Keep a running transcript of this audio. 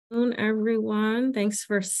Everyone. Thanks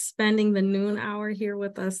for spending the noon hour here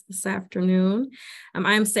with us this afternoon.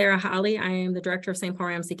 I'm Sarah Holly. I am the Director of St. Paul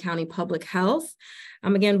Ramsey County Public Health.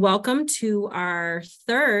 Again, welcome to our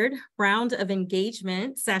third round of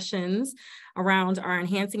engagement sessions around our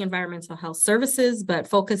enhancing environmental health services, but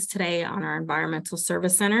focused today on our Environmental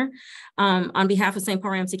Service Center. On behalf of St.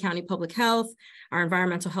 Paul Ramsey County Public Health, our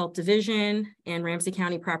Environmental Health Division, and Ramsey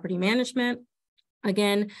County Property Management,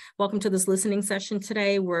 again, welcome to this listening session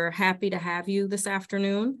today. We're happy to have you this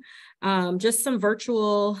afternoon. Just some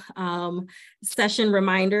virtual session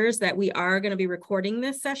reminders that we are going to be recording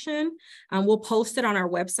this session. We'll post it on our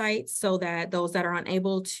website so that those that are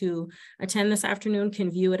unable to attend this afternoon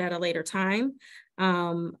can view it at a later time.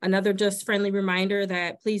 Another just friendly reminder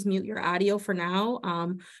that please mute your audio for now.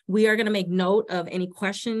 We are going to make note of any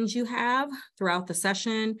questions you have throughout the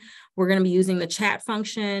session. We're going to be using the chat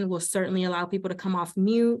function. We'll certainly allow people to come off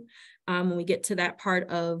mute when we get to that part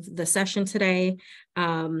of the session today.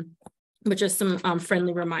 But just some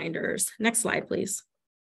friendly reminders. Next slide, please.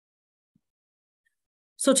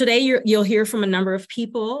 So today you'll hear from a number of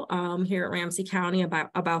people here at Ramsey County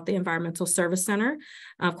about the Environmental Service Center.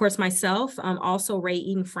 Of course, myself, also Ray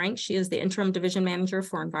Eden-Frank. She is the Interim Division Manager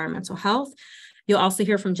for Environmental Health. You'll also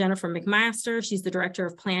hear from Jennifer McMaster. She's the Director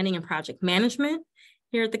of Planning and Project Management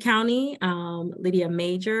here at the county. Lydia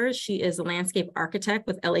Major, she is a landscape architect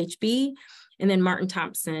with LHB. And then Martin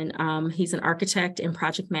Thompson, he's an architect and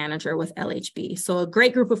project manager with LHB. So a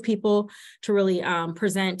great group of people to really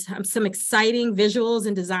present some exciting visuals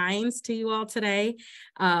and designs to you all today.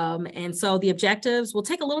 And so the objectives will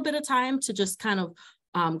take a little bit of time to just kind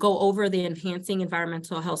of go over the Enhancing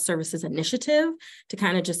Environmental Health Services Initiative to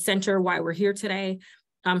kind of just center why we're here today.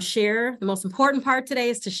 Share, the most important part today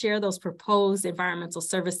is to share those proposed Environmental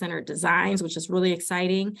Service Center designs, which is really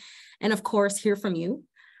exciting. And of course, hear from you.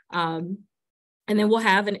 And then we'll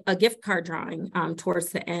have a gift card drawing towards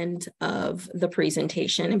the end of the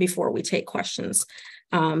presentation and before we take questions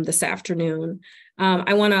this afternoon.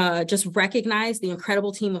 I want to just recognize the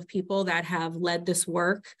incredible team of people that have led this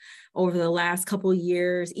work over the last couple of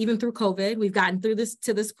years, even through COVID. We've gotten through this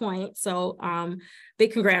to this point. So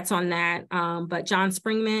big congrats on that. But John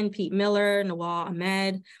Springman, Pete Miller, Nawal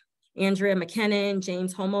Ahmed, Andrea McKinnon,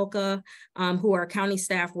 James Homoka, who are county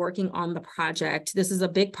staff working on the project. This is a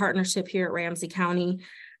big partnership here at Ramsey County.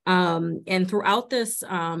 And throughout this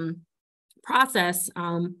process,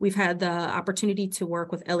 we've had the opportunity to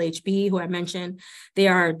work with LHB, who I mentioned. They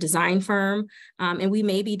are a design firm, and we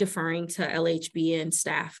may be deferring to LHB and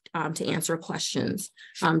staff to answer questions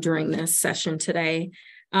during this session today.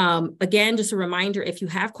 Again, just a reminder, if you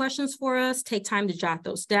have questions for us, take time to jot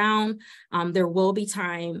those down. There will be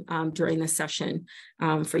time during this session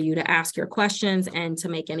for you to ask your questions and to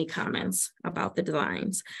make any comments about the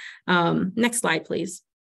designs. Next slide, please.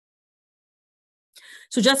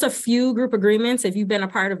 So just a few group agreements. If you've been a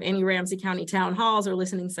part of any Ramsey County town halls or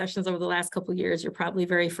listening sessions over the last couple of years, you're probably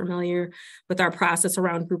very familiar with our process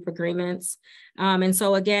around group agreements. And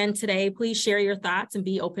so again, today, please share your thoughts and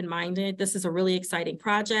be open-minded. This is a really exciting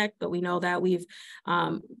project, but we know that we've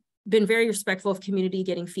been very respectful of community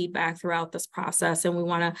getting feedback throughout this process. And we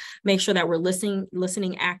want to make sure that we're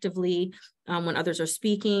listening actively when others are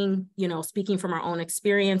speaking, speaking from our own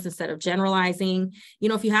experience instead of generalizing.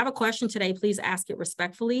 If you have a question today, please ask it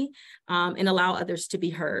respectfully and allow others to be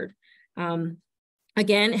heard.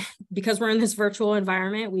 Again, because we're in this virtual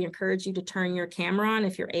environment, we encourage you to turn your camera on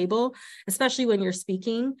if you're able, especially when you're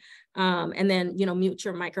speaking, and then, mute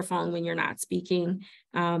your microphone when you're not speaking.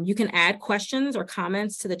 You can add questions or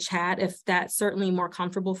comments to the chat if that's certainly more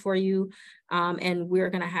comfortable for you. And we're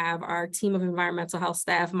going to have our team of environmental health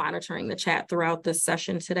staff monitoring the chat throughout this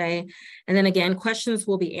session today. And then again, questions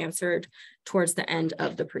will be answered towards the end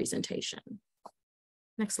of the presentation.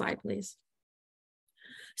 Next slide, please.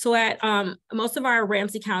 So at most of our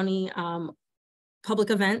Ramsey County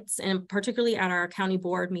public events, and particularly at our county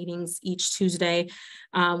board meetings each Tuesday,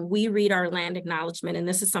 we read our land acknowledgement. And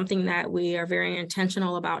this is something that we are very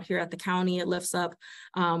intentional about here at the county. It lifts up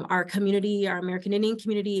our community, our American Indian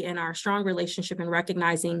community, and our strong relationship in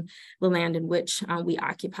recognizing the land in which we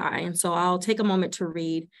occupy. And so I'll take a moment to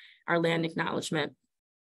read our land acknowledgement.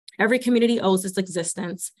 Every community owes its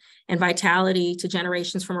existence and vitality to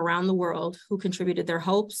generations from around the world who contributed their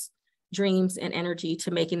hopes, dreams, and energy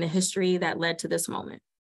to making the history that led to this moment.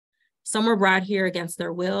 Some were brought here against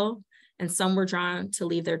their will, and some were drawn to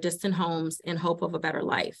leave their distant homes in hope of a better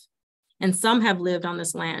life. And some have lived on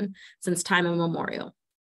this land since time immemorial.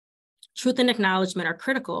 Truth and acknowledgement are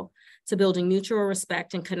critical to building mutual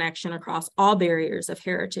respect and connection across all barriers of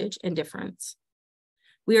heritage and difference.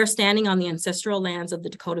 We are standing on the ancestral lands of the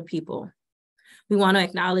Dakota people. We want to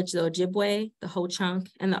acknowledge the Ojibwe, the Ho-Chunk,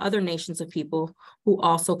 and the other nations of people who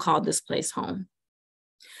also called this place home.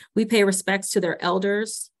 We pay respects to their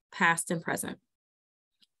elders, past and present.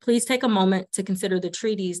 Please take a moment to consider the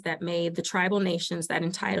treaties that made the tribal nations that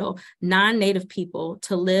entitle non-Native people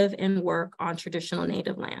to live and work on traditional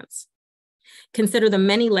Native lands. Consider the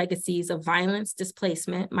many legacies of violence,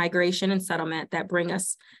 displacement, migration, and settlement that bring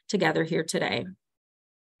us together here today.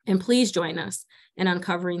 And please join us in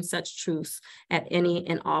uncovering such truths at any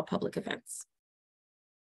and all public events.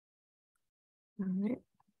 All right.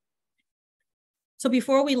 So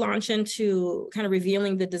before we launch into kind of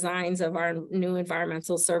revealing the designs of our new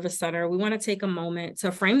Environmental Service Center, we want to take a moment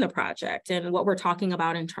to frame the project and what we're talking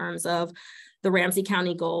about in terms of the Ramsey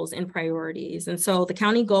County goals and priorities. And so the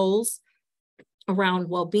county goals around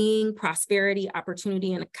well-being, prosperity,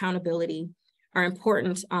 opportunity, and accountability are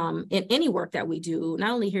important in any work that we do,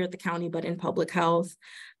 not only here at the county, but in public health.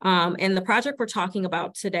 And the project we're talking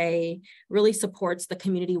about today really supports the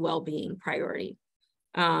community well-being priority.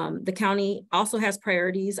 The county also has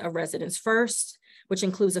priorities of residents first, which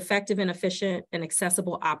includes effective and efficient and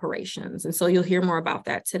accessible operations. And so you'll hear more about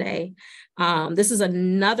that today. This is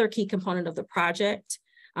another key component of the project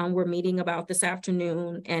we're meeting about this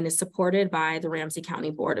afternoon and is supported by the Ramsey County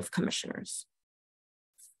Board of Commissioners.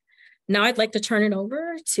 Now I'd like to turn it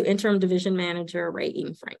over to Interim Division Manager Ray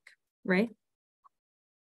Eaton-Frank. Ray?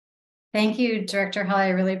 Thank you, Director Hall. I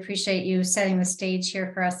really appreciate you setting the stage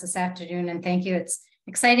here for us this afternoon, and thank you. It's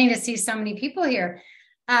exciting to see so many people here.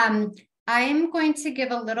 I'm going to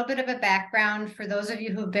give a little bit of a background for those of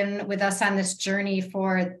you who've been with us on this journey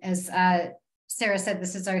for, as Sarah said,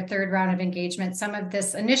 this is our third round of engagement. Some of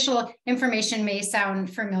this initial information may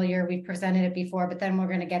sound familiar. We've presented it before, but then we're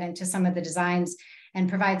going to get into some of the designs and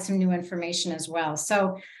provide some new information as well.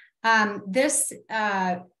 So this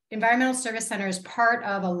Environmental Service Center is part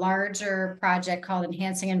of a larger project called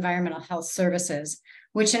Enhancing Environmental Health Services,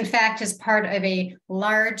 which in fact is part of a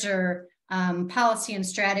larger policy and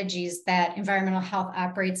strategies that environmental health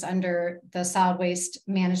operates under the solid waste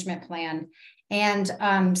management plan.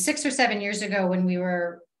 And 6 or 7 years ago, when we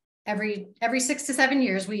were every 6 to 7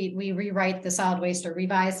 years, we rewrite the solid waste or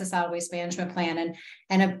revise the solid waste management plan.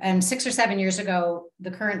 And 6 or 7 years ago,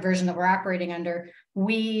 the current version that we're operating under,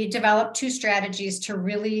 we developed 2 strategies to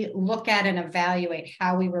really look at and evaluate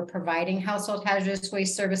how we were providing household hazardous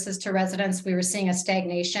waste services to residents. We were seeing a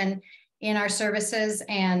stagnation in our services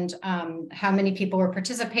and how many people were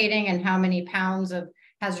participating and how many pounds of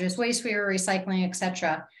hazardous waste we were recycling, et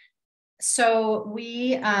cetera. So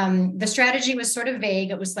the strategy was sort of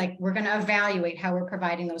vague. It was like, we're going to evaluate how we're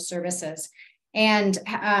providing those services. And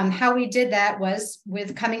how we did that was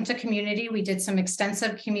with coming to community. We did some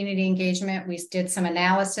extensive community engagement. We did some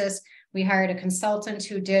analysis. We hired a consultant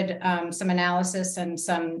who did some analysis and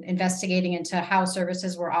some investigating into how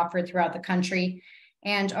services were offered throughout the country.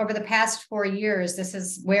 And over the past 4 years, this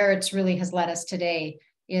is where it's really has led us today,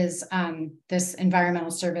 is this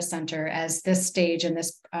Environmental Service Center as this stage and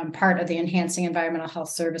this part of the Enhancing Environmental Health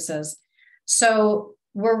Services. So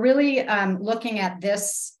we're really looking at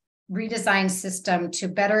this redesigned system to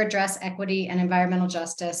better address equity and environmental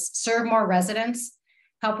justice, serve more residents,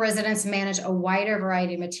 help residents manage a wider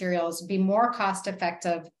variety of materials, be more cost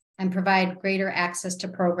effective, and provide greater access to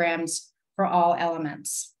programs for all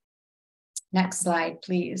elements. Next slide,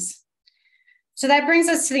 please. So that brings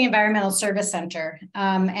us to the Environmental Service Center.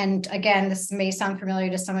 And again, this may sound familiar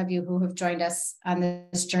to some of you who have joined us on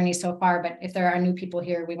this journey so far, but if there are new people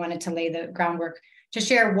here, we wanted to lay the groundwork to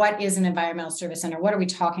share what is an Environmental Service Center. What are we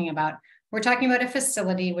talking about? We're talking about a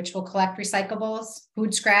facility which will collect recyclables,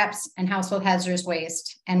 food scraps, and household hazardous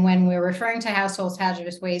waste. And when we're referring to household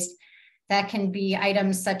hazardous waste, that can be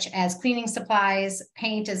items such as cleaning supplies.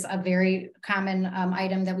 Paint is a very common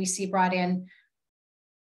item that we see brought in.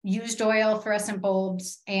 Used oil, fluorescent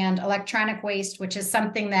bulbs, and electronic waste, which is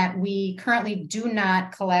something that we currently do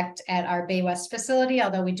not collect at our Bay West facility,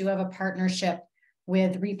 although we do have a partnership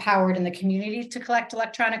with Repowered in the community to collect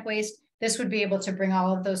electronic waste. This would be able to bring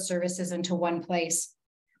all of those services into one place.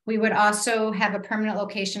 We would also have a permanent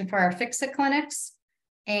location for our Fix-It clinics.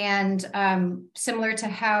 And similar to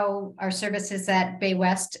how our services at Bay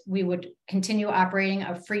West, we would continue operating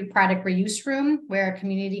a free product reuse room where a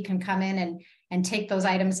community can come in and take those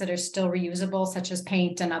items that are still reusable, such as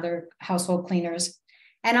paint and other household cleaners.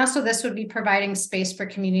 And also this would be providing space for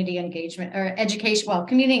community engagement or education, well,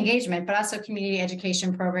 community engagement, but also community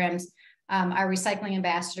education programs, our recycling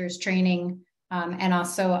ambassadors training, and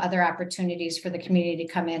also other opportunities for the community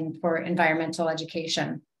to come in for environmental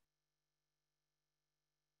education.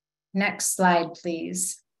 Next slide,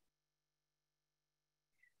 please.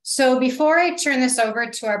 So before I turn this over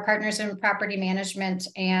to our partners in property management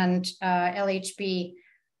and LHB,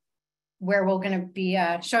 where we're going to be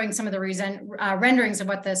showing some of the renderings of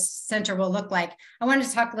what this center will look like, I wanted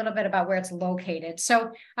to talk a little bit about where it's located.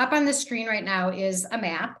 So up on the screen right now is a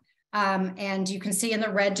map, and you can see in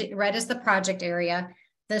the red is the project area.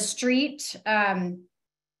 The street,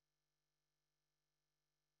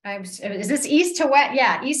 is this east to west?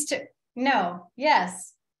 Yeah, east to, no,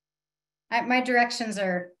 yes. My directions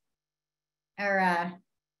are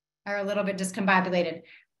a little bit discombobulated.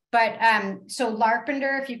 But so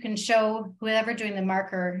Larpenteur, if you can show whoever doing the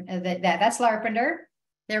marker, that's Larpenteur.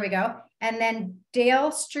 There we go. And then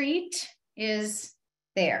Dale Street is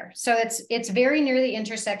there. So it's very near the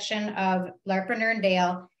intersection of Larpenteur and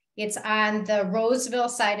Dale. It's on the Roseville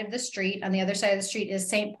side of the street. On the other side of the street is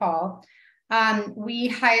St. Paul. We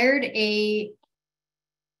hired a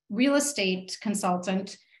real estate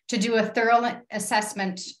consultant to do a thorough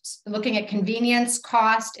assessment, looking at convenience,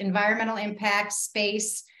 cost, environmental impact,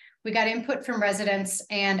 space. We got input from residents,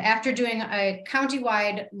 and after doing a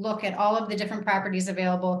countywide look at all of the different properties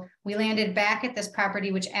available, we landed back at this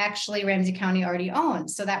property, which actually Ramsey County already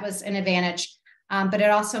owns. So that was an advantage, but it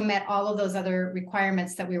also met all of those other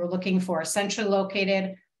requirements that we were looking for. Centrally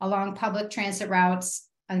located along public transit routes.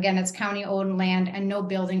 Again, it's county-owned land and no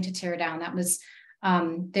building to tear down. That was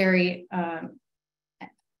very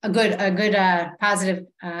a good positive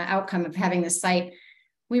outcome of having this site.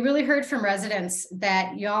 We really heard from residents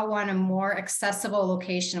that y'all want a more accessible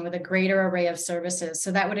location with a greater array of services.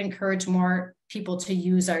 So that would encourage more people to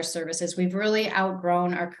use our services. We've really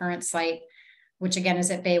outgrown our current site, which again is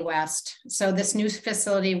at Bay West. So this new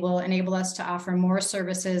facility will enable us to offer more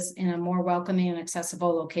services in a more welcoming and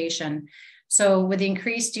accessible location. So with the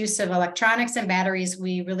increased use of electronics and batteries,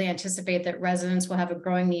 we really anticipate that residents will have a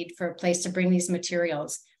growing need for a place to bring these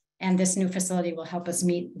materials. And this new facility will help us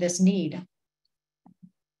meet this need.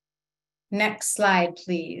 Next slide,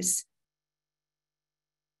 please.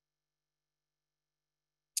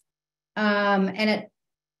 I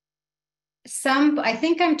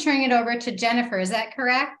think I'm turning it over to Jennifer. Is that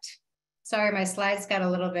correct? Sorry, my slides got a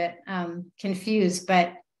little bit confused,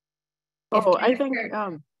 but. Oh, I think,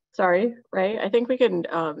 sorry, Ray, I think we can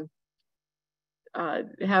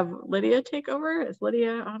have Lydia take over. Is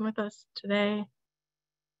Lydia on with us today?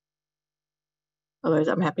 Otherwise,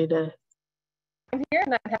 I'm happy to. I'm here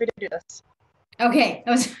and I'm happy to do this. Okay,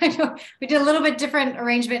 we did a little bit different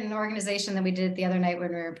arrangement and organization than we did the other night when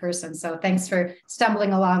we were in person. So thanks for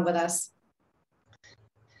stumbling along with us.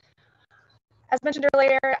 As mentioned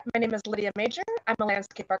earlier, my name is Lydia Major. I'm a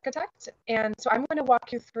landscape architect. And so I'm going to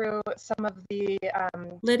walk you through some of the...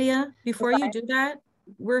 Lydia, before you do that,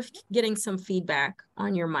 we're getting some feedback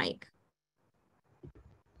on your mic.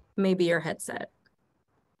 Maybe your headset.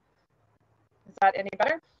 Is that any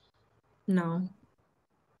better? No.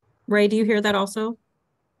 Ray, do you hear that also?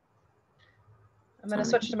 I'm going to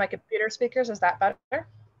switch to my computer speakers. Is that better?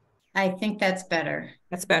 I think that's better.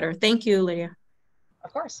 That's better. Thank you, Lydia.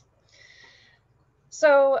 Of course.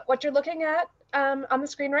 So what you're looking at on the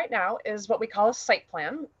screen right now is what we call a site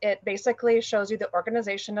plan. It basically shows you the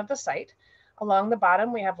organization of the site. Along the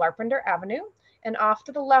bottom, we have Larpenteur Avenue. And off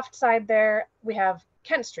to the left side there, we have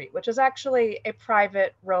Kent Street, which is actually a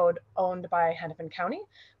private road owned by Hennepin County,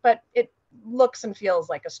 but it looks and feels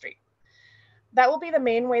like a street. That will be the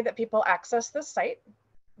main way that people access this site.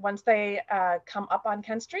 Once they come up on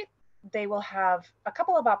Kent Street, they will have a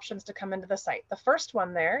couple of options to come into the site. The first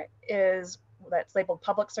one there is that's labeled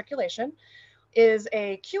public circulation, is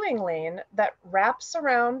a queuing lane that wraps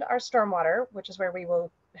around our stormwater, which is where we will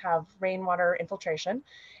have rainwater infiltration,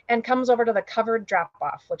 and comes over to the covered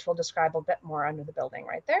drop-off, which we'll describe a bit more under the building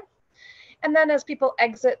right there. And then as people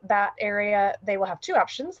exit that area, they will have two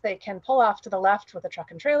options. They can pull off to the left with a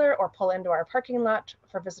truck and trailer or pull into our parking lot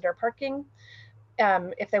for visitor parking.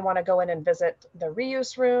 If they want to go in and visit the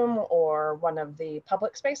reuse room or one of the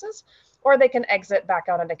public spaces, or they can exit back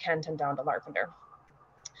out onto Kent and down to Larpenteur.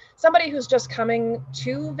 Somebody who's just coming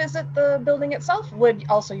to visit the building itself would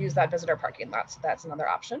also use that visitor parking lot, so that's another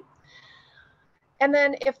option. And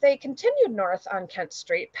then if they continued north on Kent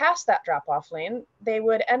Street, past that drop-off lane, they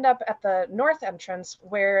would end up at the north entrance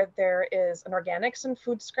where there is an organics and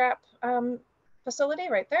food scrap facility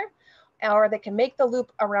right there. Or they can make the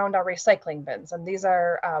loop around our recycling bins. And these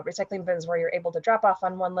are recycling bins where you're able to drop off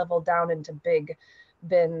on one level down into big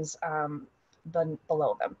bins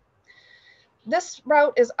below them. This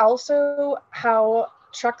route is also how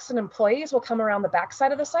trucks and employees will come around the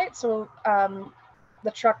backside of the site. So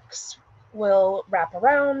the trucks will wrap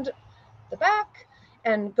around the back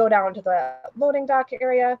and go down to the loading dock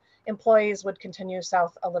area. Employees would continue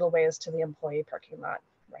south a little ways to the employee parking lot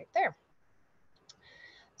right there.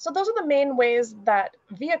 So those are the main ways that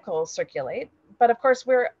vehicles circulate. But of course,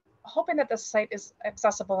 we're hoping that this site is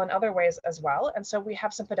accessible in other ways as well. And so we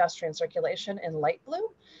have some pedestrian circulation in light blue.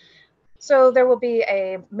 So there will be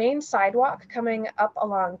a main sidewalk coming up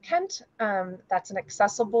along Kent. That's an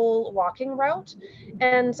accessible walking route,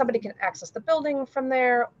 and somebody can access the building from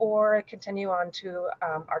there or continue on to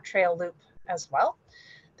our trail loop as well.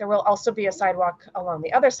 There will also be a sidewalk along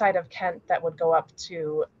the other side of Kent that would go up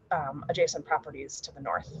to adjacent properties to the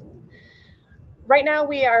north. Right now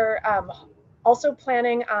we are also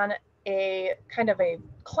planning on a kind of a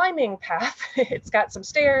climbing path. It's got some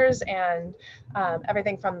stairs and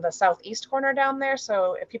everything from the southeast corner down there.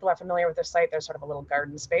 So if people are familiar with the site, there's sort of a little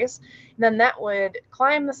garden space. And then that would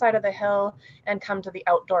climb the side of the hill and come to the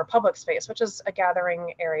outdoor public space, which is a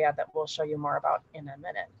gathering area that we'll show you more about in a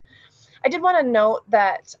minute. I did want to note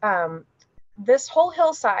that this whole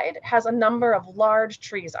hillside has a number of large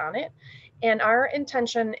trees on it. And our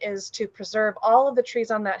intention is to preserve all of the trees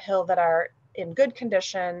on that hill that are in good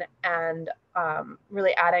condition and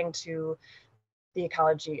really adding to the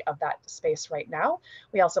ecology of that space right now.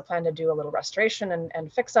 We also plan to do a little restoration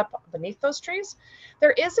and fix up beneath those trees.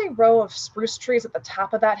 There is a row of spruce trees at the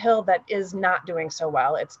top of that hill that is not doing so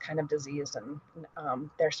well. It's kind of diseased and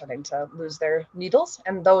they're starting to lose their needles,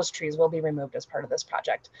 and those trees will be removed as part of this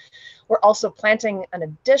project. We're also planting an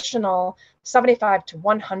additional 75 to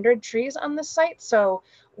 100 trees on this site. So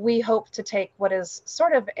we hope to take what is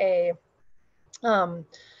sort of a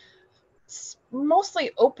mostly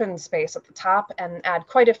open space at the top and add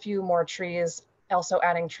quite a few more trees, also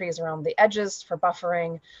adding trees around the edges for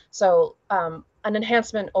buffering. So an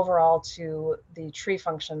enhancement overall to the tree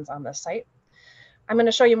functions on this site. I'm going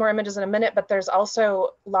to show you more images in a minute, but there's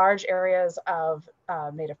also large areas of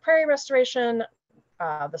native prairie restoration,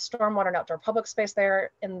 the stormwater and outdoor public space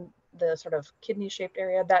there in the sort of kidney-shaped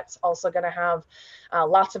area. That's also going to have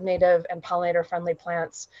lots of native and pollinator-friendly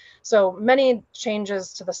plants. So many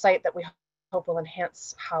changes to the site that we hope will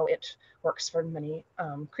enhance how it works for many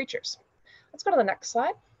creatures. Let's go to the next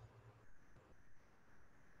slide.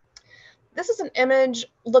 This is an image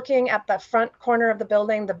looking at the front corner of the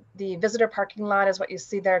building. The visitor parking lot is what you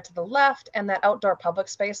see there to the left, and that outdoor public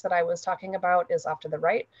space that I was talking about is off to the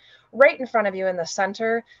right. Right in front of you in the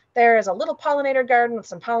center, there is a little pollinator garden with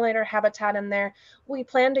some pollinator habitat in there. We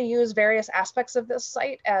plan to use various aspects of this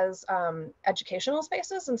site as educational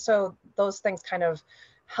spaces, and so those things kind of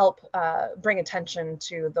help bring attention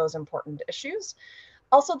to those important issues.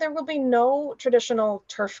 Also, there will be no traditional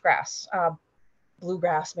turf grass,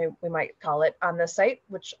 bluegrass, we might call it, on this site,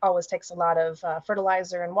 which always takes a lot of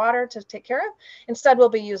fertilizer and water to take care of. Instead, we'll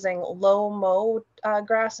be using low mow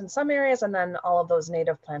grass in some areas, and then all of those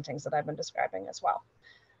native plantings that I've been describing as well.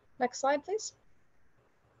 Next slide, please.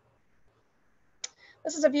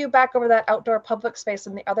 This is a view back over that outdoor public space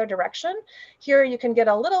in the other direction. Here you can get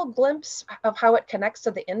a little glimpse of how it connects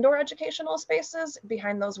to the indoor educational spaces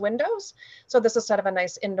behind those windows. So this is sort of a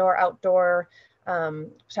nice indoor-outdoor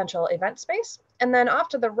potential event space. And then off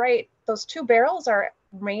to the right, those two barrels are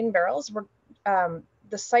rain barrels.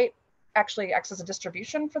 The site actually acts as a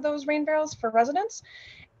distribution for those rain barrels for residents.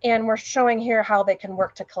 And we're showing here how they can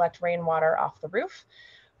work to collect rainwater off the roof.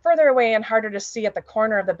 Further away and harder to see at the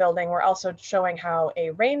corner of the building, we're also showing how a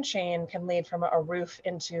rain chain can lead from a roof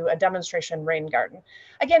into a demonstration rain garden.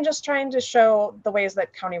 Again, just trying to show the ways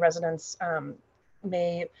that county residents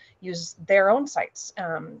may use their own sites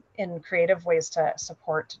in creative ways to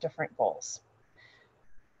support different goals.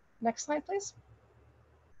 Next slide, please.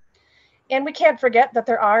 And we can't forget that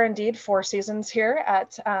there are indeed 4 seasons here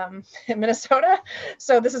at Minnesota.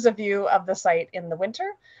 So this is a view of the site in the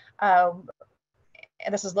winter.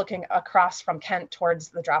 And this is looking across from Kent towards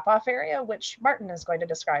the drop-off area, which Martin is going to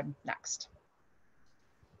describe next.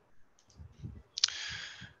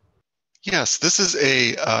 Yes, this is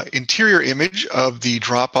a interior image of the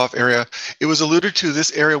drop-off area. It was alluded to,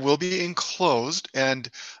 this area will be enclosed and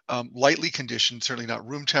lightly conditioned, certainly not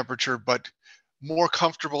room temperature, but more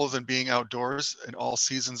comfortable than being outdoors in all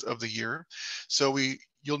seasons of the year. So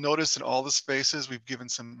you'll notice in all the spaces, we've given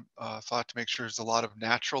some thought to make sure there's a lot of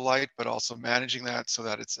natural light, but also managing that so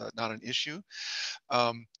that it's not an issue.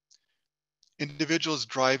 Individuals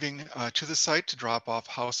driving to the site to drop off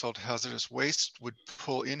household hazardous waste would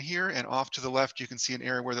pull in here, and off to the left, you can see an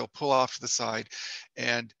area where they'll pull off to the side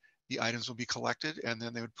and the items will be collected, and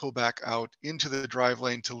then they would pull back out into the drive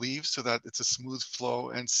lane to leave so that it's a smooth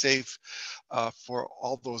flow and safe for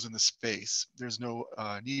all those in the space. There's no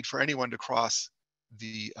need for anyone to cross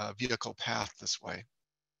the vehicle path this way.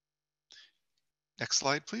 Next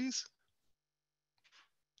slide, please.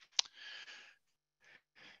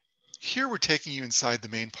 Here we're taking you inside the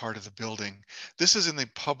main part of the building. This is in the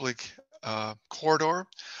public corridor.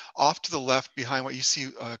 Off to the left behind what you see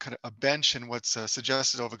kind of a bench and what's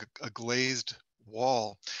suggested of a glazed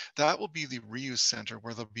wall. That will be the reuse center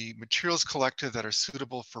where there'll be materials collected that are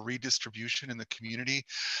suitable for redistribution in the community.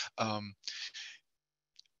 The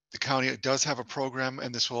county does have a program,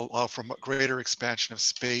 and this will allow for greater expansion of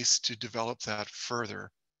space to develop that further.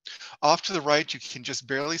 Off to the right, you can just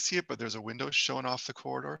barely see it, but there's a window showing off the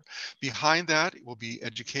corridor. Behind that will be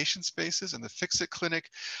education spaces and the Fix-It Clinic,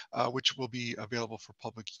 which will be available for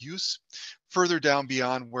public use. Further down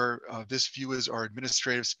beyond where this view is our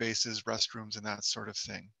administrative spaces, restrooms, and that sort of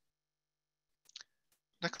thing.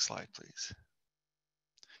 Next slide, please.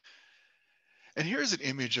 And here's an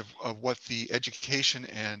image of what the education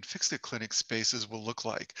and Fix-It Clinic spaces will look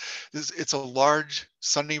like. It's a large,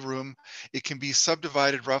 sunny room. It can be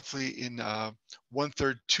subdivided roughly in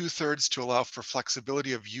 1/3, 2/3 to allow for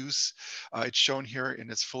flexibility of use. It's shown here in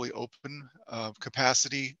its fully open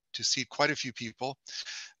capacity to seat quite a few people.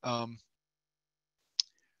 The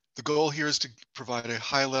goal here is to provide a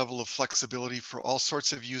high level of flexibility for all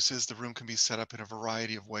sorts of uses. The room can be set up in a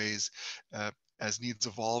variety of ways as needs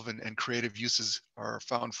evolve and creative uses are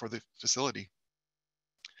found for the facility.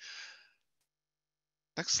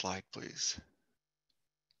 Next slide, please.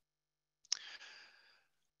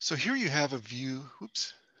 So here you have a view,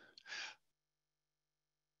 oops.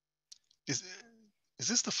 Is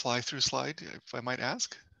this the fly-through slide, if I might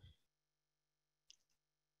ask?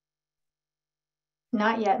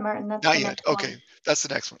 Not yet, Martin. That's Not the yet. next Okay, one. that's the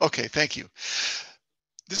next one. Okay, thank you.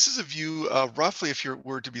 This is a view roughly if you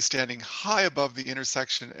were to be standing high above the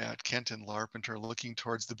intersection at Kent and Larpenteur looking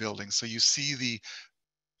towards the building. So you see the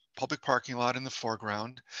public parking lot in the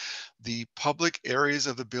foreground, the public areas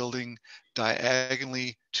of the building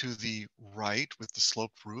diagonally to the right with the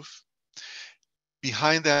sloped roof.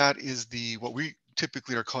 Behind that is what we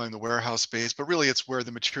typically are calling the warehouse space, but really it's where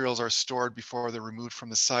the materials are stored before they're removed from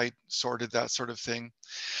the site, sorted, that sort of thing.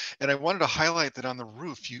 And I wanted to highlight that on the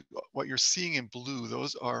roof, what you're seeing in blue,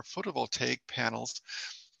 those are photovoltaic panels.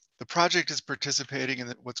 The project is participating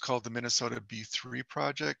in what's called the Minnesota B3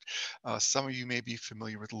 project. Some of you may be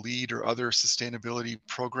familiar with LEED or other sustainability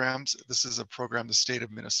programs. This is a program the state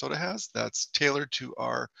of Minnesota has that's tailored to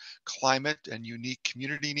our climate and unique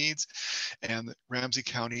community needs. And Ramsey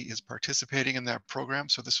County is participating in that program.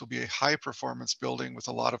 So this will be a high performance building with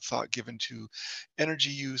a lot of thought given to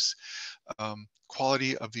energy use,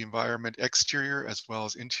 quality of the environment, exterior as well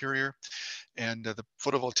as interior. And the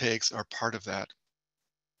photovoltaics are part of that.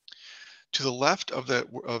 To the left of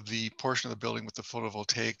the portion of the building with the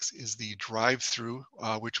photovoltaics is the drive-through,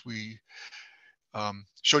 which we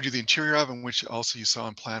showed you the interior of, and which also you saw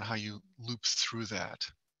in plan how you loop through that.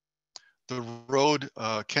 The road,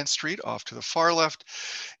 Kent Street, off to the far left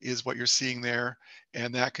is what you're seeing there,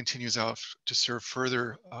 and that continues out to serve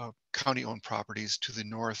further county-owned properties to the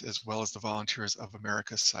north, as well as the Volunteers of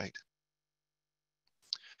America site.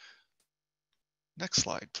 Next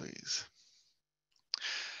slide, please.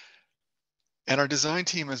 And our design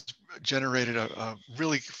team has generated a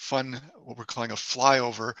really fun, what we're calling a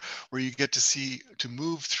flyover, where you get to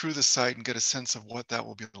move through the site and get a sense of what that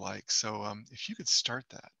will be like. So if you could start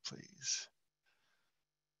that, please.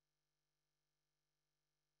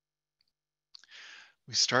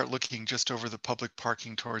 We start looking just over the public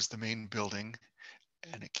parking towards the main building,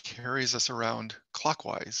 and it carries us around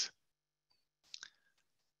clockwise.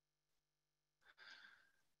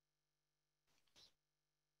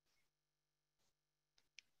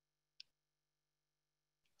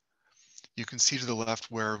 You can see to the left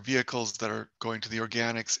where vehicles that are going to the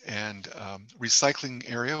organics and recycling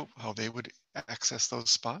area, how they would access those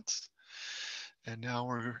spots. And now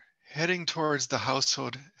we're heading towards the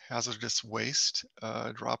household hazardous waste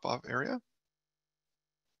drop-off area.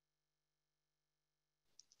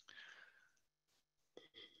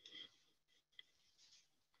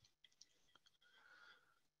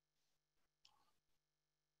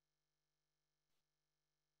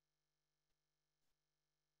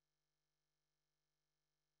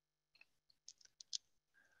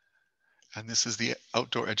 And this is the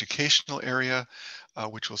outdoor educational area,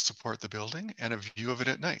 which will support the building, and a view of it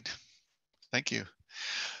at night. Thank you.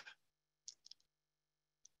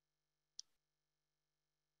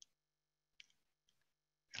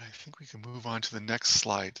 And I think we can move on to the next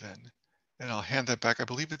slide then. And I'll hand that back. I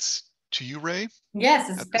believe it's to you, Ray? Yes,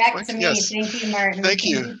 it's back to me. Yes. Thank you, Martin. Thank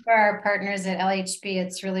you. For our partners at LHB.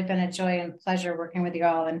 It's really been a joy and pleasure working with you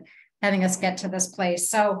all and having us get to this place.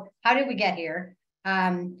 So how did we get here?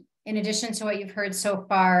 In addition to what you've heard so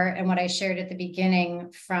far and what I shared at the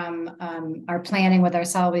beginning from our planning with our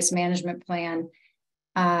solid waste management plan,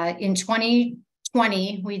 In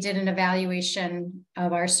 2020, we did an evaluation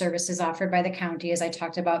of our services offered by the county, as I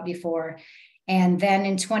talked about before. And then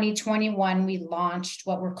in 2021, we launched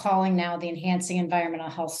what we're calling now the Enhancing Environmental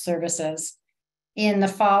Health Services. In the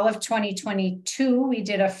fall of 2022, we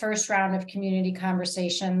did a first round of community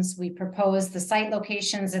conversations. We proposed the site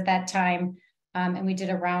locations at that time, and we did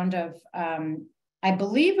a round of, I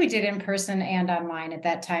believe we did in person and online at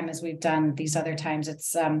that time, as we've done these other times.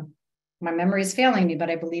 It's my memory is failing me,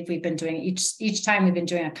 but I believe we've been doing each time we've been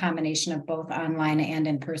doing a combination of both online and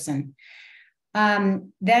in person.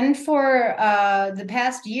 Then for the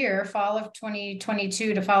past year, fall of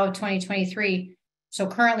 2022 to fall of 2023, so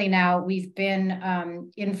currently now we've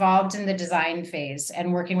been involved in the design phase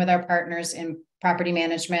and working with our partners in property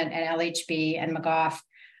management and LHB and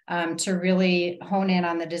McGough to really hone in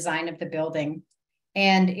on the design of the building.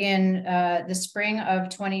 And in the spring of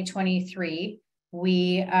 2023,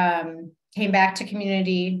 we came back to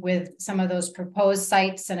community with some of those proposed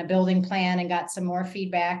sites and a building plan and got some more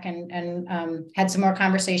feedback and had some more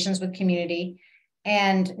conversations with community.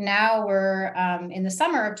 And now we're in the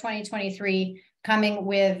summer of 2023 coming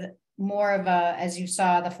with more of a, as you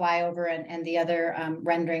saw, the flyover and the other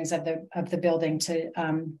renderings of the building to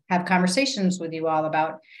have conversations with you all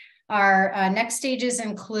about. Our next stages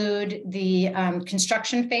include the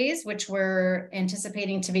construction phase, which we're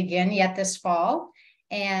anticipating to begin yet this fall.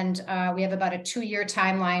 And we have about a 2-year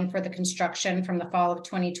timeline for the construction from the fall of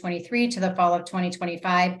 2023 to the fall of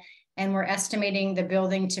 2025. And we're estimating the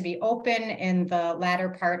building to be open in the latter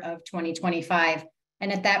part of 2025.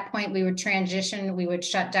 And at that point, we would transition, we would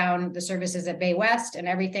shut down the services at Bay West, and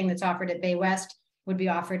everything that's offered at Bay West would be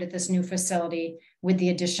offered at this new facility with the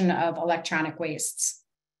addition of electronic wastes.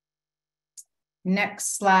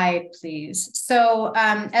 Next slide, please. So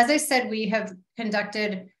as I said, we have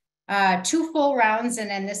conducted 2 full rounds, and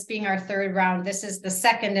then this being our 3rd round. This is the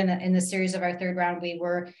second in the series of our 3rd round. We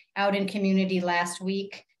were out in community last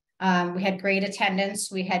week. We had great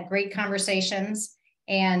attendance. We had great conversations.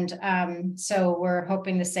 And so we're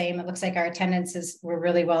hoping the same. It looks like our we're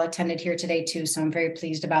really well attended here today too. So I'm very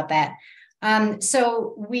pleased about that.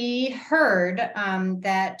 So we heard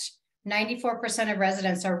that 94% of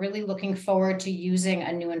residents are really looking forward to using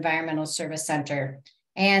a new environmental service center.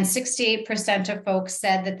 And 68% of folks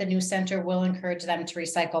said that the new center will encourage them to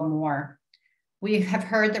recycle more. We have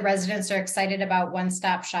heard that residents are excited about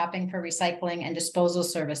one-stop shopping for recycling and disposal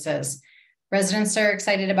services. Residents are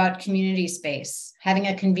excited about community space, having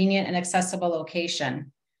a convenient and accessible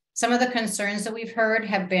location. Some of the concerns that we've heard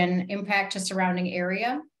have been impact to surrounding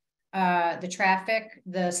area, the traffic,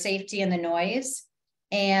 the safety and the noise,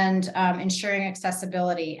 and ensuring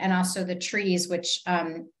accessibility, and also the trees, which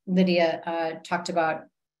Lydia talked about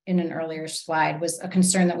in an earlier slide, was a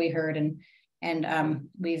concern that we heard, and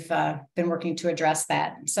we've been working to address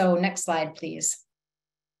that. So next slide, please.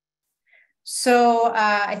 So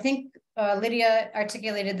I think Lydia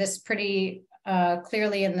articulated this pretty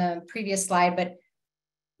clearly in the previous slide, but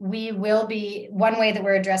we will be, one way that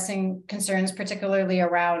we're addressing concerns, particularly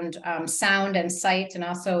around sound and sight, and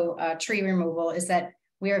also tree removal, is that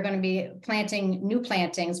we are going to be planting new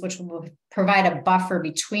plantings, which will provide a buffer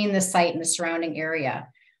between the site and the surrounding area.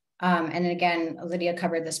 And again, Lydia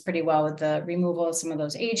covered this pretty well with the removal of some of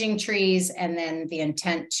those aging trees, and then the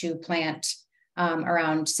intent to plant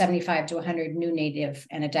around 75 to 100 new native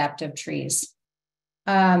and adaptive trees.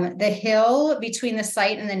 The hill between the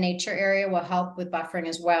site and the nature area will help with buffering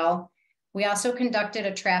as well. We also conducted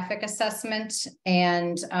a traffic assessment,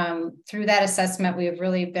 and through that assessment, we have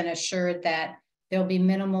really been assured that there'll be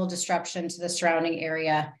minimal disruption to the surrounding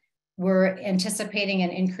area. We're anticipating an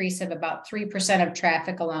increase of about 3% of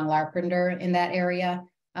traffic along Larpenteur in that area,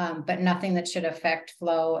 but nothing that should affect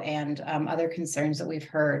flow and other concerns that we've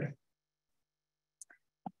heard.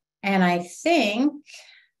 And I think,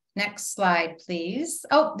 next slide, please.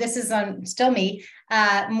 Oh, this is still me,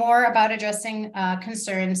 more about addressing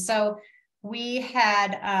concerns. So we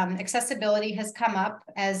had accessibility has come up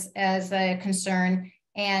as a concern.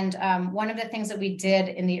 And one of the things that we did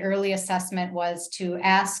in the early assessment was to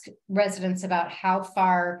ask residents about how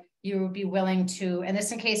far you would be willing to, and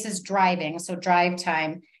this in cases driving, so drive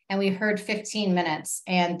time. And we heard 15 minutes,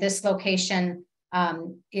 and this location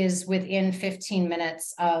is within 15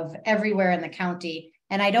 minutes of everywhere in the county.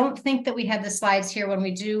 And I don't think that we have the slides here. When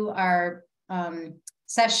we do our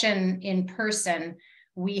session in person,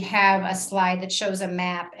 we have a slide that shows a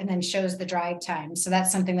map and then shows the drive time. So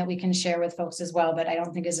that's something that we can share with folks as well, but I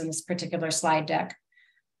don't think is in this particular slide deck.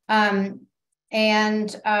 Yeah,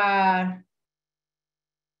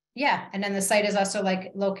 and then the site is also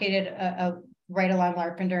located right along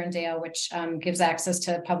Larpenteur and Dale, which gives access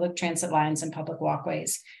to public transit lines and public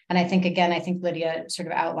walkways. And I think, again, I think Lydia sort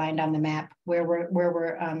of outlined on the map where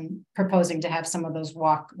we're proposing to have some of those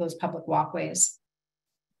public walkways.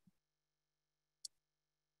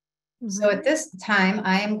 So at this time,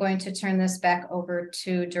 I am going to turn this back over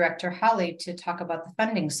to Director Holly to talk about the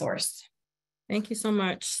funding source. Thank you so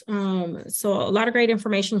much. So a lot of great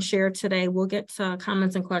information shared today. We'll get to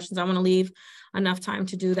comments and questions. I want to leave enough time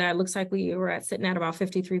to do that. It looks like we were sitting at about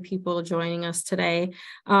 53 people joining us today.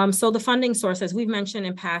 So the funding source, as we've mentioned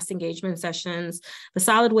in past engagement sessions, the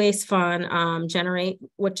Solid Waste Fund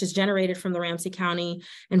which is generated from the Ramsey County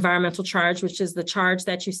environmental charge, which is the charge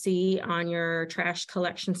that you see on your trash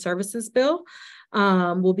collection services bill,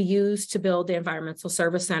 will be used to build the environmental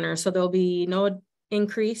service center. So there'll be no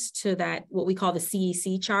increase to that, what we call the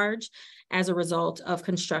CEC charge, as a result of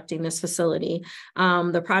constructing this facility.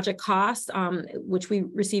 The project cost, which we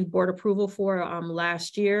received board approval for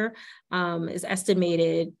last year, is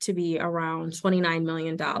estimated to be around $29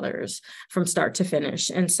 million from start to finish.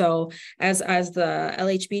 And so as the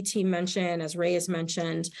LHB team mentioned, as Ray has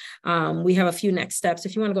mentioned, we have a few next steps.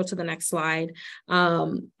 If you want to go to the next slide,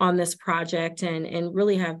 on this project, and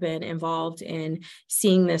really have been involved in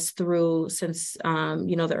seeing this through since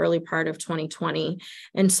the early part of 2020.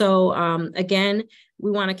 And so again,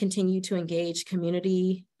 we want to continue to engage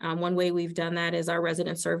community. One way we've done that is our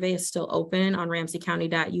resident survey is still open on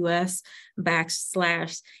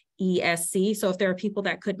ramseycounty.us/ESC. So if there are people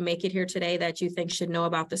that couldn't make it here today that you think should know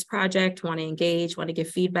about this project, want to engage, want to give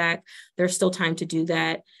feedback, there's still time to do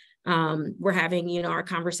that. We're having, our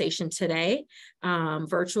conversation today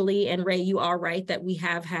virtually. And Ray, you are right that we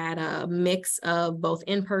have had a mix of both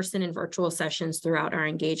in-person and virtual sessions throughout our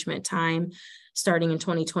engagement time, starting in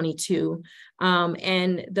 2022.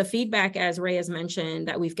 And the feedback, as Ray has mentioned,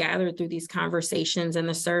 that we've gathered through these conversations and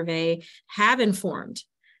the survey have informed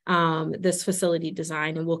this facility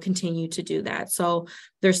design, and we'll continue to do that. So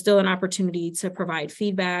there's still an opportunity to provide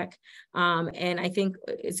feedback. And I think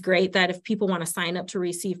it's great that if people want to sign up to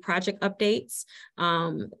receive project updates,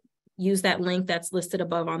 use that link that's listed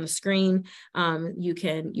above on the screen. You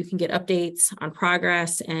can get updates on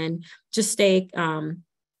progress and just stay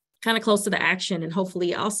kind of close to the action, and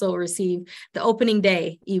hopefully also receive the opening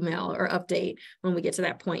day email or update when we get to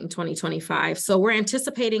that point in 2025. So we're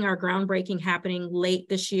anticipating our groundbreaking happening late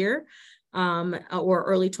this year or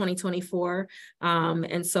early 2024.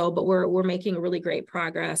 But we're making really great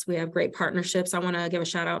progress. We have great partnerships. I want to give a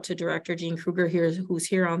shout out to Director Jean Kruger here, who's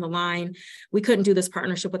here on the line. We couldn't do this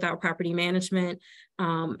partnership without property management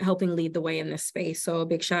helping lead the way in this space. So a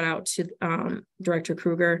big shout out to Director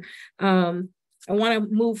Kruger. I want to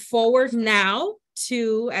move forward now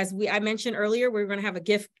to, I mentioned earlier, we're going to have a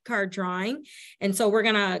gift card drawing. And so we're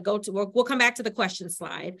going to we'll come back to the question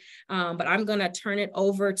slide, but I'm going to turn it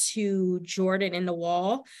over to Jordan in the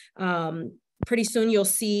wall. Pretty soon you'll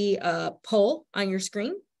see a poll on your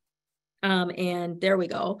screen. And there we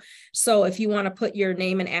go. So if you want to put your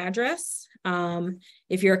name and address,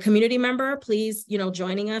 if you're a community member, please,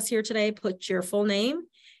 joining us here today, put your full name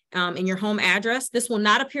and your home address. This will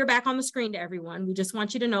not appear back on the screen to everyone. We just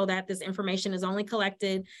want you to know that this information is only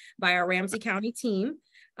collected by our Ramsey County team.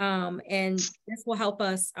 And this will help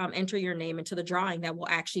us enter your name into the drawing that we'll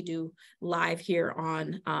actually do live here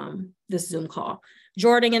on this Zoom call.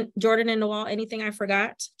 Jordan in the wall, anything I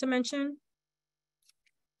forgot to mention?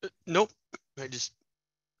 Nope. So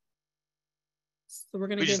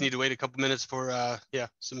we just need to wait a couple minutes for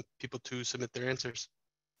some people to submit their answers.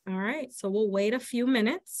 All right, so we'll wait a few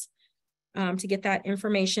minutes to get that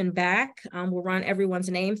information back. We'll run everyone's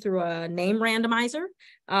name through a name randomizer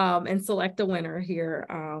and select a winner here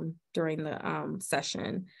during the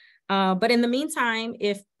session. But in the meantime,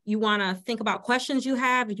 if you want to think about questions you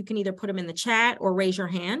have, you can either put them in the chat or raise your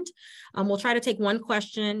hand. We'll try to take one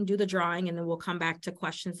question, do the drawing, and then we'll come back to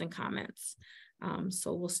questions and comments.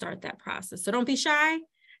 So we'll start that process. So don't be shy,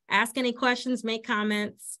 ask any questions, make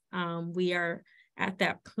comments. We are at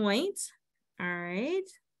that point. All right.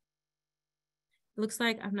 Looks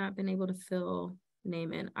like I've not been able to fill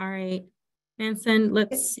name in. All right, Manson,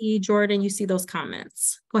 let's see. Jordan, you see those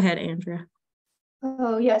comments. Go ahead, Andrea.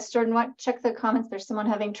 Oh, yes, Jordan, check the comments. There's someone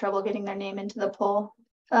having trouble getting their name into the poll.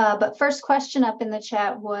 But first question up in the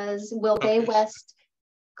chat was, will Bay West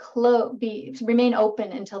remain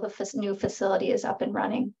open until the new facility is up and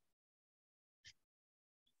running?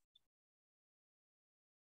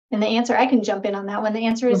 And the answer, I can jump in on that one. The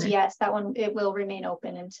answer is yes, that one, it will remain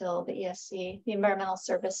open until the ESC, the Environmental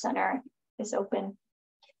Service Center, is open.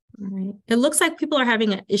 All right. It looks like people are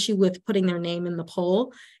having an issue with putting their name in the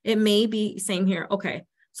poll. It may be same here. Okay,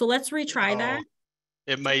 so let's retry that.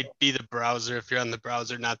 It might be the browser if you're on the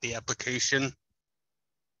browser, not the application.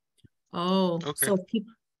 Oh, Okay. so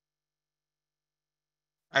people,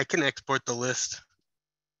 I can export the list.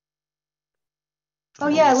 Oh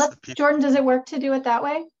yeah, Jordan, does it work to do it that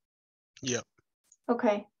way? Yep.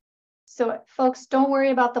 Okay. So folks, don't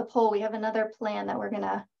worry about the poll. We have another plan that we're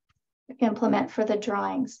gonna implement for the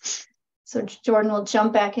drawings. So Jordan will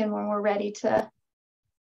jump back in when we're ready to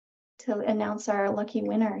announce our lucky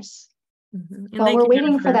winners. While we're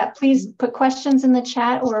waiting for that, please put questions in the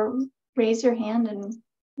chat or raise your hand and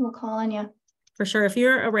we'll call on you. For sure. If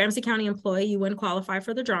you're a Ramsey County employee, you wouldn't qualify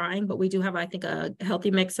for the drawing, but we do have, I think, a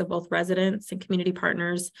healthy mix of both residents and community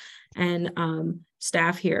partners and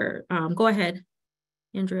staff here. Go ahead,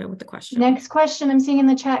 Andrea, with the question. Next question I'm seeing in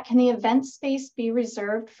the chat, can the event space be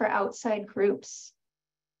reserved for outside groups?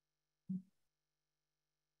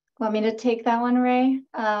 Want me to take that one, Ray?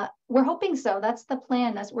 We're hoping so. That's the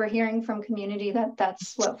plan. As we're hearing from community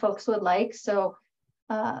that's what folks would like. So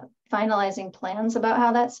finalizing plans about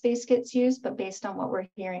how that space gets used, but based on what we're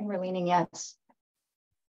hearing, we're leaning yes.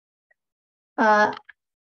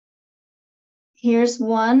 Here's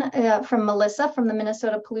one from Melissa from the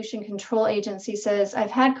Minnesota Pollution Control Agency. Says,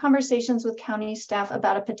 I've had conversations with county staff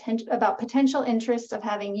about potential interests of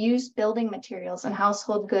having used building materials and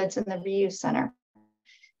household goods in the reuse center.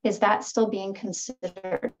 Is that still being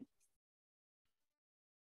considered?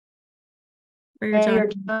 Ray or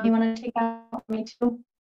John, you want to take out me too?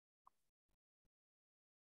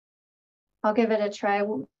 I'll give it a try.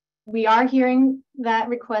 We are hearing that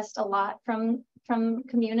request a lot from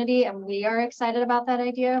community, and we are excited about that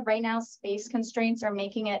idea. Right now, space constraints are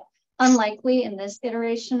making it unlikely in this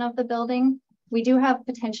iteration of the building. We do have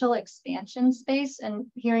potential expansion space, and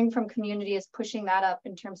hearing from community is pushing that up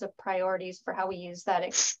in terms of priorities for how we use that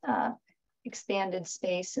expanded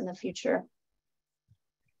space in the future.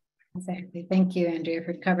 Exactly. Thank you, Andrea,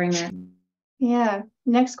 for covering that. Yeah.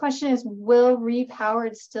 Next question is, will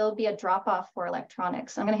repowered still be a drop-off for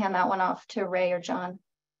electronics? I'm going to hand that one off to Ray or John.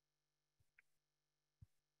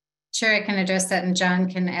 Sure, I can address that, and John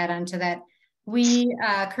can add on to that. We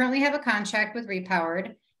currently have a contract with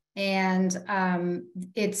Repowered, and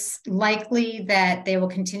it's likely that they will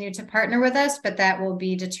continue to partner with us, but that will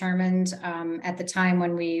be determined at the time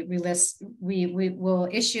when we will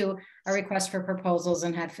issue a request for proposals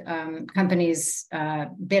and have companies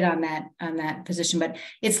bid on that position. But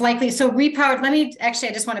it's likely. So Repowered, I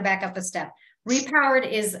just want to back up a step. Repowered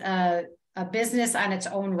is a business on its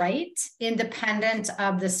own right, independent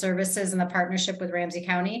of the services and the partnership with Ramsey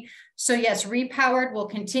County. So yes, Repowered will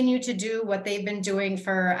continue to do what they've been doing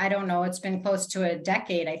for, I don't know, it's been close to a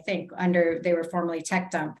decade, I think, they were formerly Tech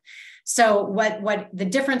Dump. So what the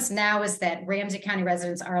difference now is that Ramsey County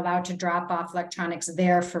residents are allowed to drop off electronics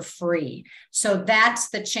there for free. So that's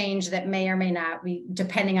the change that may or may not be,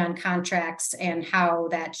 depending on contracts and how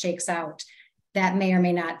that shakes out, that may or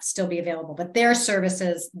may not still be available, but their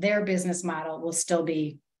services, their business model will still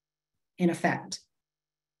be in effect.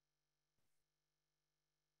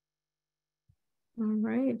 All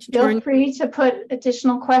right. Feel free to put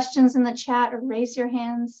additional questions in the chat or raise your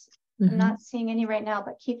hands. I'm not seeing any right now,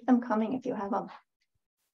 but keep them coming if you have them.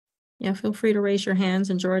 Yeah, feel free to raise your hands.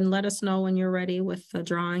 And Jordan, let us know when you're ready with the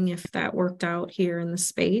drawing, if that worked out here in the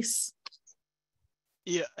space.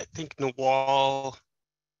 Yeah, I think Nawal,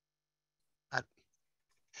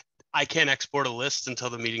 I can't export a list until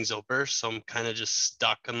the meeting's over, so I'm kind of just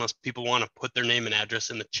stuck unless people want to put their name and address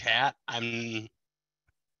in the chat. I'm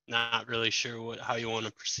not really sure how you want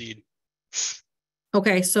to proceed.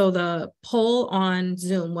 Okay, so the poll on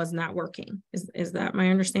Zoom was not working. Is that my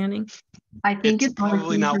understanding? I think it's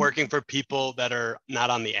probably not working for people that are not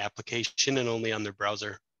on the application and only on their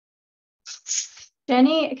browser.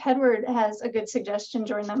 Jenny Kedward has a good suggestion,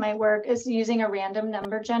 Jordan, that might work, is using a random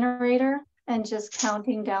number generator and just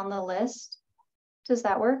counting down the list. Does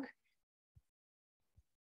that work?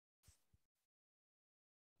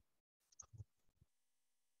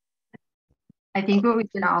 I think what we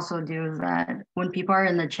can also do is that when people are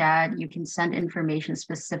in the chat, you can send information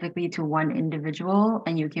specifically to one individual,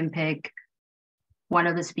 and you can pick one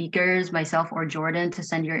of the speakers, myself or Jordan, to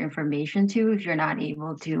send your information to if you're not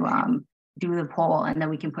able to do the poll, and then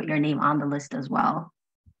we can put your name on the list as well.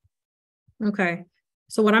 Okay,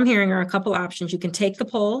 so what I'm hearing are a couple options. You can take the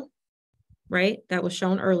poll, right? That was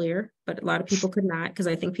shown earlier, but a lot of people could not because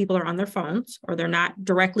I think people are on their phones or they're not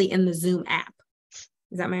directly in the Zoom app.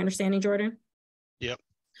 Is that my understanding, Jordan? Yep.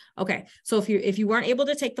 Okay, so if you weren't able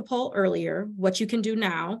to take the poll earlier, what you can do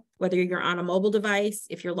now, whether you're on a mobile device,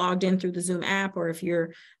 if you're logged in through the Zoom app, or if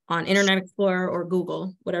you're on Internet Explorer or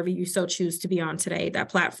Google, whatever you so choose to be on today, that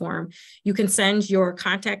platform, you can send your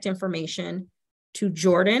contact information to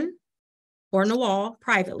Jordan or Nawal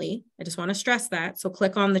privately. I just want to stress that. So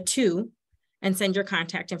click on the 2 and send your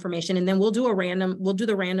contact information. And then we'll do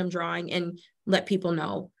the random drawing and let people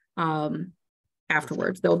know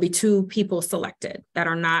afterwards. There will be 2 people selected that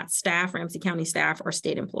are not staff, Ramsey County staff, or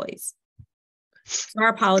state employees. So our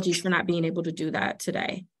apologies for not being able to do that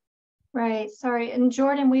today. Right, sorry. And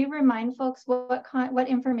Jordan, will you remind folks what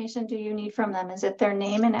information do you need from them? Is it their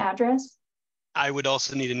name and address? I would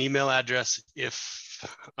also need an email address if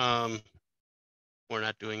we're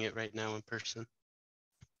not doing it right now in person,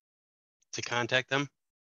 to contact them.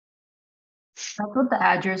 That's what the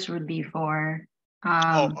address would be for.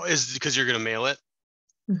 Is it because you're going to mail it?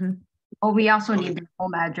 Mm-hmm. Oh, we also need the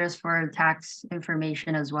home address for tax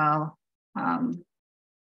information as well. But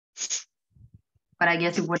I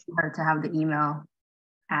guess it wouldn't hurt to have the email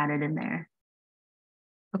added in there.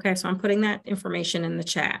 Okay, so I'm putting that information in the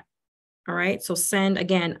chat. All right, so send,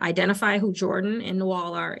 again, identify who Jordan and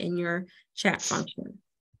Nawal are in your chat function.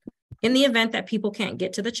 In the event that people can't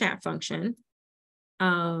get to the chat function,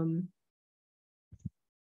 can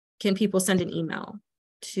people send an email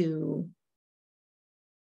to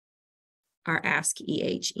our Ask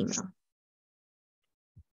EH email?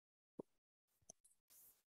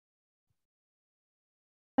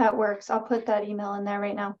 That works. I'll put that email in there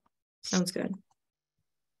right now. Sounds good.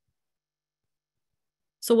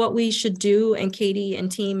 So what we should do, and Katie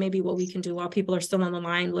and team, maybe what we can do while people are still on the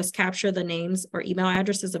line, let's capture the names or email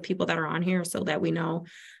addresses of people that are on here so that we know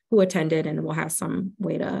who attended, and we'll have some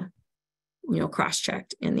way to,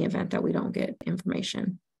 cross-check in the event that we don't get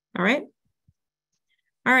information. All right.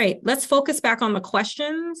 All right, let's focus back on the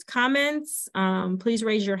questions, comments. Please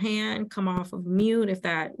raise your hand, come off of mute if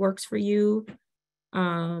that works for you.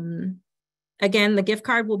 Again, the gift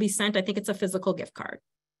card will be sent. I think it's a physical gift card.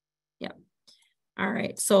 Yep. All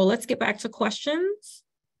right, so let's get back to questions.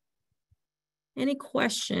 Any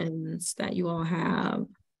questions that you all have?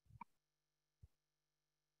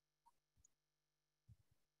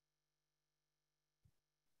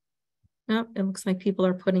 Nope, it looks like people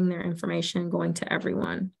are putting their information going to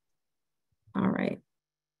everyone. All right.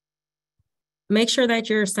 Make sure that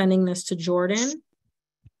you're sending this to Jordan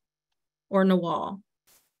or Nawal.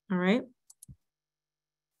 All right.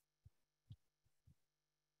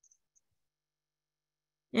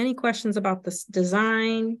 Any questions about this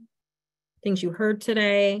design, things you heard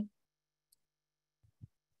today?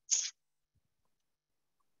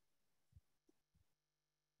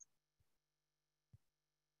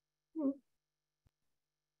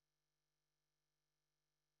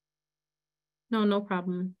 No, no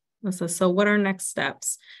problem, Melissa. So what are next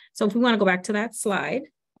steps? So if we want to go back to that slide.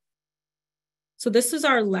 So this is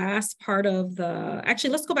our last part of the,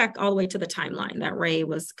 actually, let's go back all the way to the timeline that Ray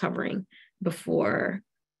was covering before.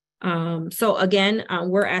 So again,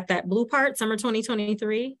 we're at that blue part, summer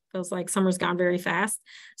 2023. Feels like summer's gone very fast.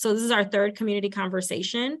 So this is our third community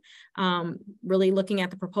conversation, really looking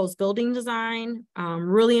at the proposed building design,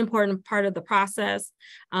 really important part of the process.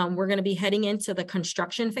 We're going to be heading into the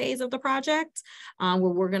construction phase of the project, where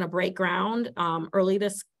we're going to break ground early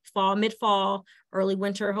this fall, mid-fall, early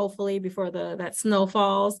winter, hopefully before that snow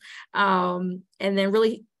falls, and then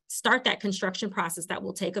really start that construction process that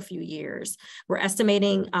will take a few years. We're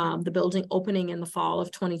estimating the building opening in the fall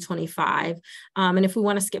of 2025. And if we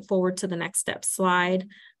want to skip forward to the next step slide,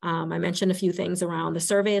 I mentioned a few things around the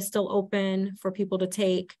survey is still open for people to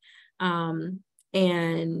take. And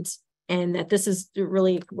that this is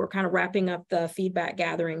really, we're kind of wrapping up the feedback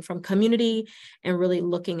gathering from community and really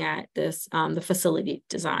looking at this, the facility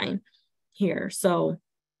design here. So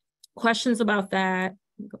questions about that?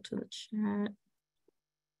 Let me go to the chat.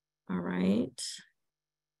 All right.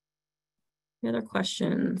 Any other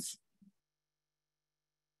questions?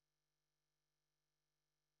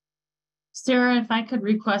 Sarah, if I could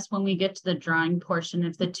request when we get to the drawing portion,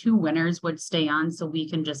 if the 2 winners would stay on so we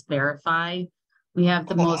can just verify. We have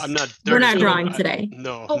the most. We're not drawing today.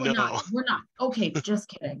 No, oh, no. We're not. Okay, just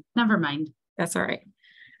kidding. Never mind. That's all right.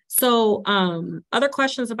 So other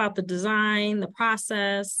questions about the design, the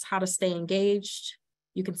process, how to stay engaged.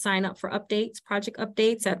 You can sign up for updates, project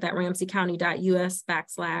updates at that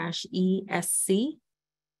ramseycounty.us/ESC,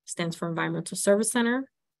 stands for Environmental Service Center.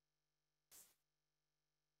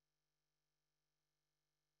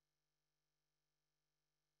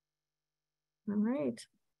 All right.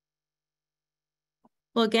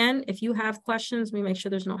 Well, again, if you have questions, we make sure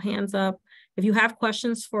there's no hands up. If you have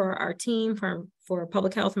questions for our team for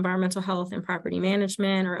public health, environmental health, and property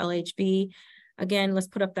management, or LHB, again, let's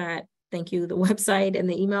put up that thank you, the website and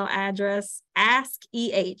the email address,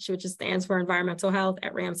 askeh, which stands for environmental health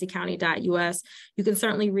at ramseycounty.us. You can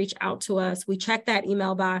certainly reach out to us. We check that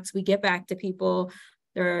email box. We get back to people.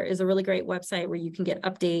 There is a really great website where you can get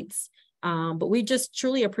updates. But we just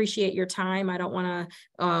truly appreciate your time. I don't want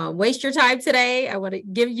to waste your time today. I want to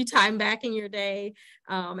give you time back in your day.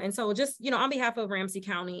 And so just, on behalf of Ramsey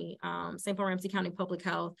County, St. Paul Ramsey County Public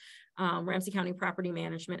Health, Ramsey County Property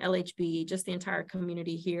Management, LHB, just the entire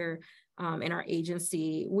community here in our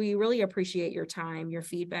agency, we really appreciate your time, your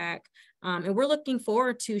feedback. And we're looking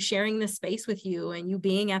forward to sharing this space with you and you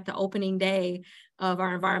being at the opening day of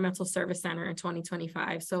our Environmental Service Center in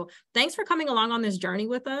 2025. So thanks for coming along on this journey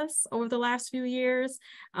with us over the last few years.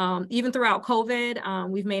 Even throughout COVID,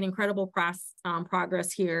 we've made incredible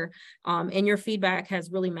progress here. And your feedback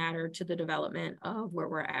has really mattered to the development of where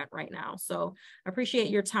we're at right now. So I appreciate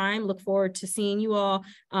your time. Look forward to seeing you all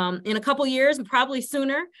in a couple years, and probably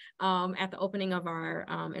sooner, at the opening of our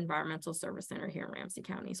Environmental Service Center here in Ramsey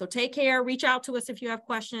County. So take care, reach out to us if you have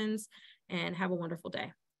questions, and have a wonderful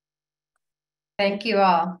day. Thank you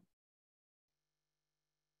all.